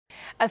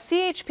A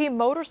CHP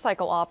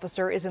motorcycle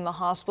officer is in the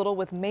hospital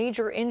with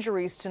major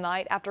injuries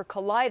tonight after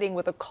colliding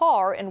with a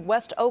car in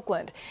West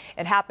Oakland.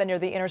 It happened near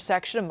the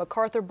intersection of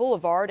MacArthur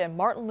Boulevard and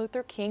Martin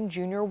Luther King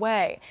Jr.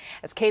 Way.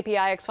 As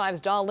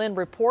KPIX5's Dawn Lynn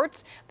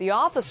reports, the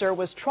officer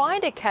was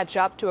trying to catch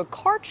up to a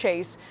car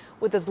chase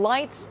with his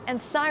lights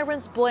and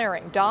sirens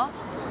blaring. Dawn?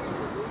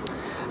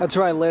 That's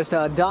right, Liz.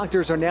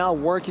 Doctors are now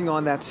working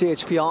on that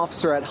CHP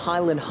officer at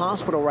Highland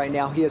Hospital right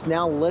now. He is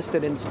now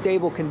listed in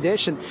stable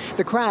condition.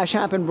 The crash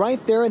happened right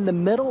there in the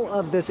middle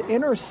of this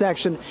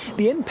intersection.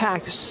 The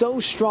impact so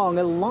strong,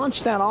 it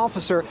launched that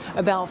officer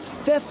about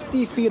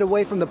 50 feet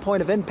away from the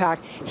point of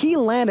impact. He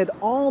landed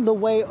all the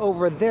way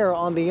over there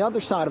on the other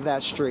side of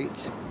that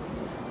street.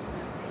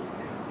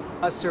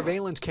 A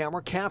surveillance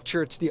camera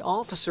captures the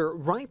officer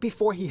right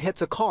before he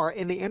hits a car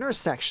in the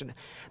intersection.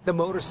 The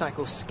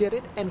motorcycle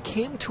skidded and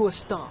came to a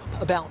stop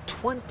about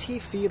 20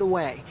 feet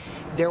away.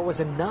 There was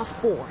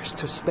enough force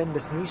to spin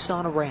this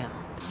Nissan around.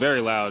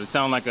 Very loud. It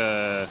sounded like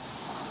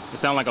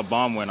a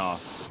bomb went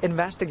off.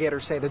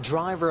 Investigators say the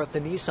driver of the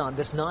Nissan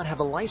does not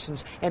have a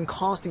license and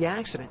caused the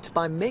accident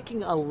by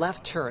making a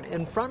left turn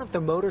in front of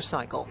the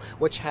motorcycle,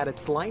 which had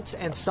its lights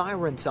and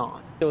sirens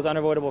on. It was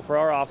unavoidable for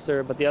our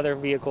officer, but the other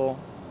vehicle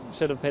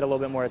should have paid a little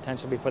bit more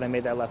attention before they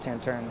made that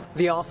left-hand turn.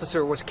 The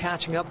officer was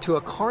catching up to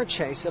a car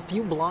chase a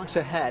few blocks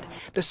ahead.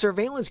 The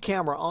surveillance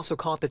camera also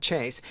caught the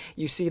chase.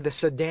 You see the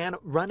sedan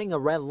running a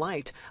red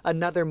light,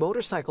 another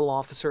motorcycle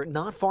officer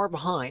not far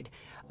behind.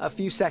 A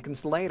few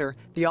seconds later,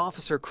 the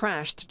officer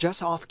crashed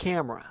just off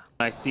camera.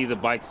 I see the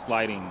bike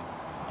sliding.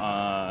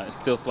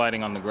 Still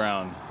sliding on the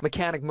ground.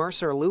 Mechanic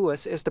Mercer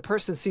Lewis is the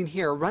person seen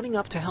here running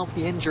up to help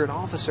the injured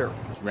officer.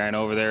 Ran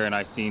over there and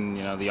I seen,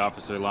 the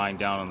officer lying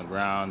down on the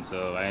ground,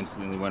 so I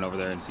instantly went over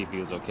there and see if he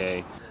was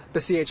okay. The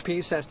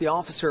CHP says the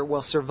officer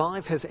will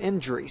survive his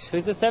injuries.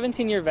 He's a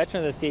 17-year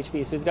veteran of the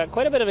CHP, so he's got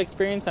quite a bit of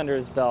experience under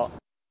his belt.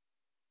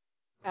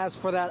 As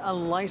for that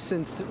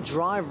unlicensed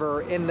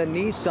driver in the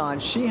Nissan,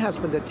 she has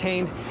been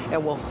detained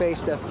and will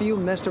face a few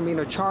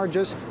misdemeanor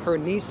charges. Her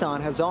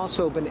Nissan has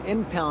also been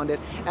impounded.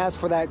 As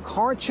for that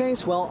car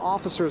chase, well,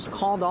 officers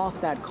called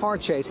off that car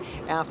chase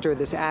after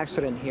this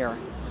accident here.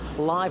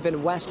 Live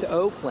in West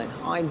Oakland,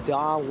 I'm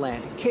Dawn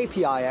Lynn,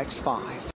 KPIX 5.